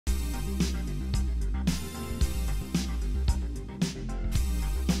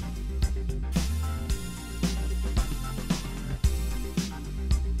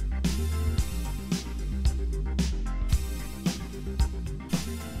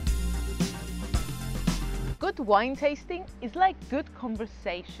Good wine tasting is like good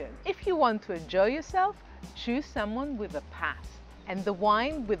conversation. If you want to enjoy yourself, choose someone with a past. And the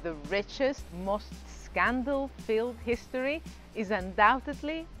wine with the richest, most scandal-filled history is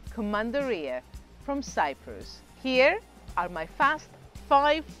undoubtedly Commandaria from Cyprus. Here are my fast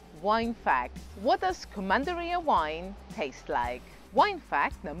 5 wine facts. What does Commandaria wine taste like? Wine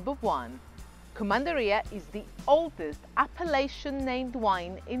fact number 1. Commandaria is the oldest appellation named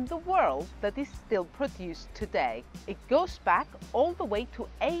wine in the world that is still produced today. It goes back all the way to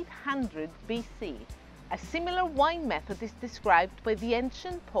 800 BC. A similar wine method is described by the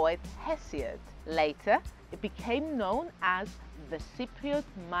ancient poet Hesiod. Later, it became known as the Cypriot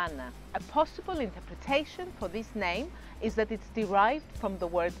manna. A possible interpretation for this name is that it's derived from the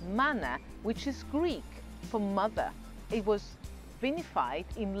word manna, which is Greek for mother. It was vinified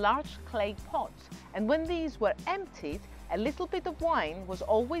in large clay pots, and when these were emptied, a little bit of wine was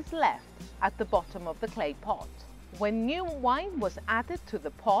always left at the bottom of the clay pot. When new wine was added to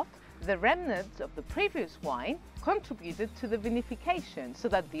the pot, the remnants of the previous wine contributed to the vinification, so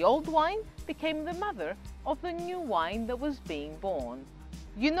that the old wine became the mother of the new wine that was being born.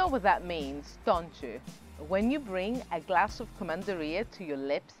 You know what that means, don't you? When you bring a glass of Commandaria to your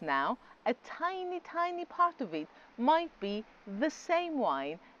lips now, a tiny part of it might be the same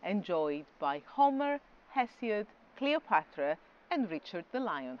wine enjoyed by Homer, Hesiod, Cleopatra, and Richard the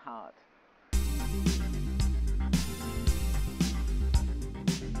Lionheart.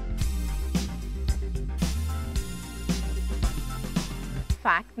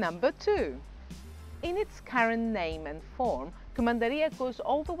 Fact number 2. In its current name and form, Commandaria goes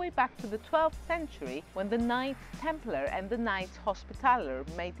all the way back to the 12th century, when the Knights Templar and the Knights Hospitaller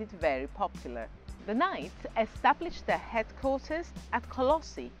made it very popular. The Knights established their headquarters at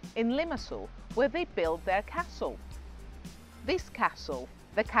Kolossi in Limassol, where they built their castle. The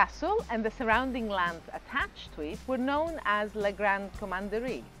castle and the surrounding lands attached to it were known as La Grande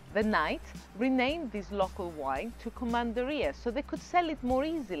Commanderie. The Knights renamed this local wine to Commandaria so they could sell it more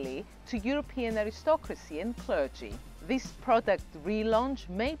easily to European aristocracy and clergy. This product relaunch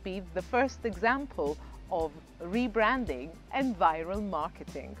may be the first example of rebranding and viral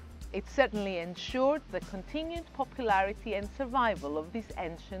marketing. It certainly ensured the continued popularity and survival of this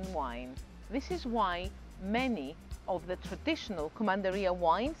ancient wine. This is why many of the traditional Commandaria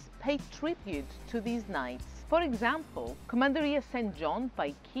wines pay tribute to these knights. For example, Commandaria St. John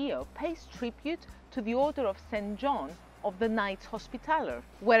by Chio pays tribute to the Order of St. John of the Knights Hospitaller,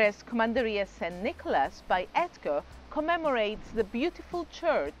 whereas Commandaria St. Nicholas by Edgar commemorates the beautiful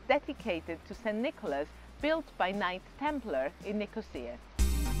church dedicated to St. Nicholas built by Knights Templar in Nicosia.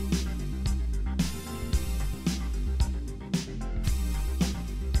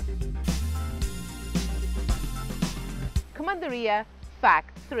 Commandaria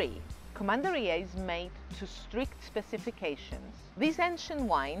Fact 3. Commandaria is made to strict specifications. This ancient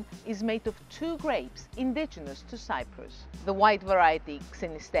wine is made of 2 grapes indigenous to Cyprus, the white variety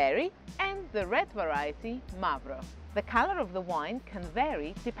Xenisteri and the red variety Mavro. The color of the wine can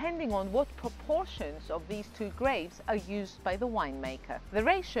vary depending on what proportions of these 2 grapes are used by the winemaker. The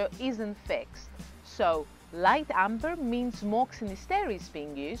ratio isn't fixed, so light amber means more Xenisteri is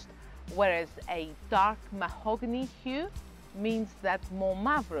being used, whereas a dark mahogany hue means that more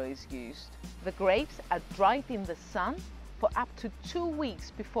Mavro is used. The grapes are dried in the sun for up to 2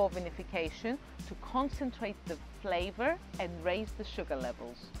 weeks before vinification to concentrate the flavor and raise the sugar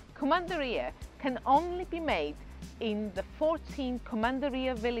levels. Commandaria can only be made in the 14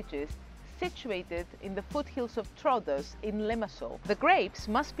 Commandaria villages situated in the foothills of Troodos in Limassol. The grapes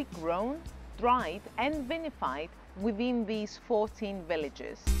must be grown, dried and vinified within these 14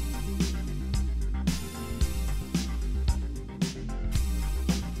 villages.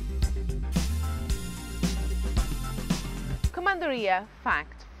 Commandaria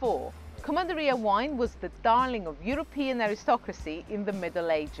Fact 4. Commandaria wine was the darling of European aristocracy in the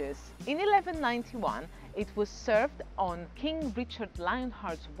Middle Ages. In 1191, it was served on King Richard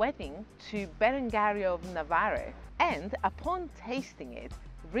Lionheart's wedding to Berengario of Navarre, and upon tasting it,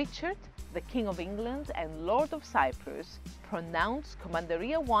 Richard, the King of England and Lord of Cyprus, pronounced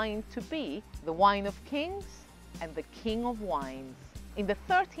Commandaria wine to be the wine of kings and the king of wines. In the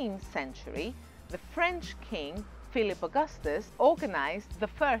 13th century, the French king Philip Augustus organized the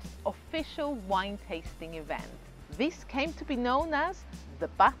first official wine tasting event. This came to be known as the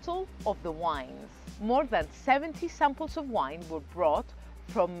Battle of the Wines. More than 70 samples of wine were brought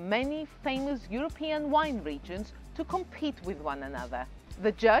from many famous European wine regions to compete with one another.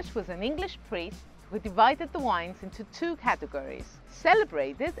 The judge was an English priest who divided the wines into 2 categories: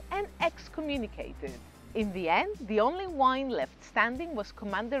 celebrated and excommunicated. In the end, the only wine left standing was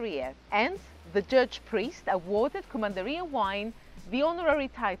Commandaria, and the judge priest awarded Commandaria wine the honorary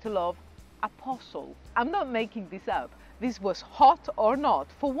title of Apostle. I'm not making this up. This was hot or not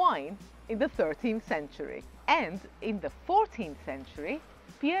for wine in the 13th century. And in the 14th century,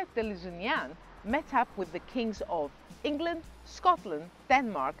 Pierre de Lusignan met up with the kings of England, Scotland,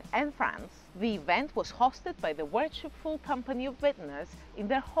 Denmark and France. The event was hosted by the Worshipful Company of Vintners in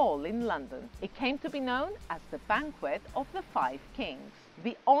their hall in London. It came to be known as the Banquet of the Five Kings.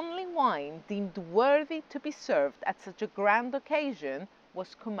 The only wine deemed worthy to be served at such a grand occasion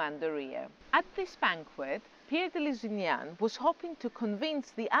was Commandaria. At this banquet, Pierre de Lusignan was hoping to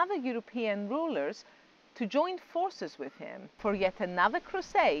convince the other European rulers to join forces with him for yet another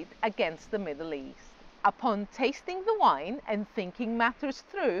crusade against the Middle East. Upon tasting the wine and thinking matters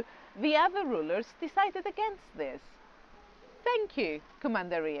through, the other rulers decided against this. Thank you,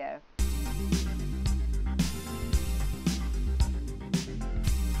 Commandaria.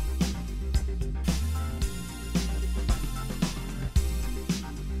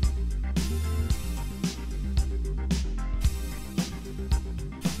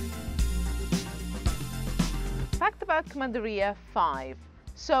 Fact about Commandaria 5.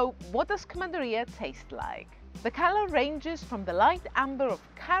 So, what does Commandaria taste like? The color ranges from the light amber of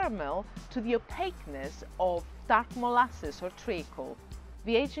caramel to the opaqueness of dark molasses or treacle.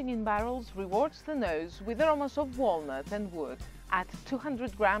 The aging in barrels rewards the nose with aromas of walnut and wood. At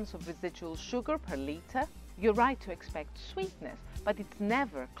 200 grams of residual sugar per litre, you're right to expect sweetness, but it's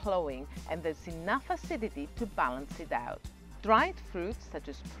never cloying and there's enough acidity to balance it out. Dried fruits such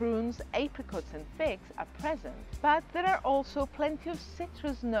as prunes, apricots and figs are present, but there are also plenty of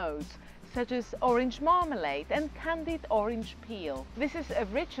citrus notes such as orange marmalade and candied orange peel. This is a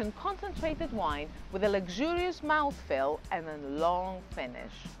rich and concentrated wine with a luxurious mouthfeel and a long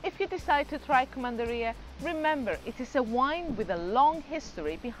finish. If you decide to try Commandaria, remember it is a wine with a long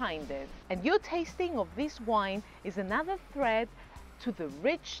history behind it. And your tasting of this wine is another thread to the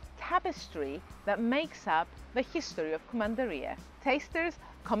rich tapestry that makes up the history of Commandaria. Tasters,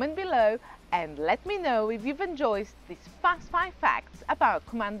 comment below and let me know if you've enjoyed these fast 5 facts about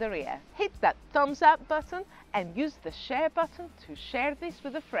Commandaria. Hit that thumbs up button and use the share button to share this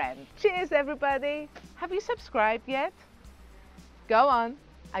with a friend. Cheers everybody! Have you subscribed yet? Go on,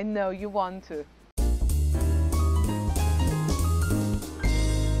 I know you want to.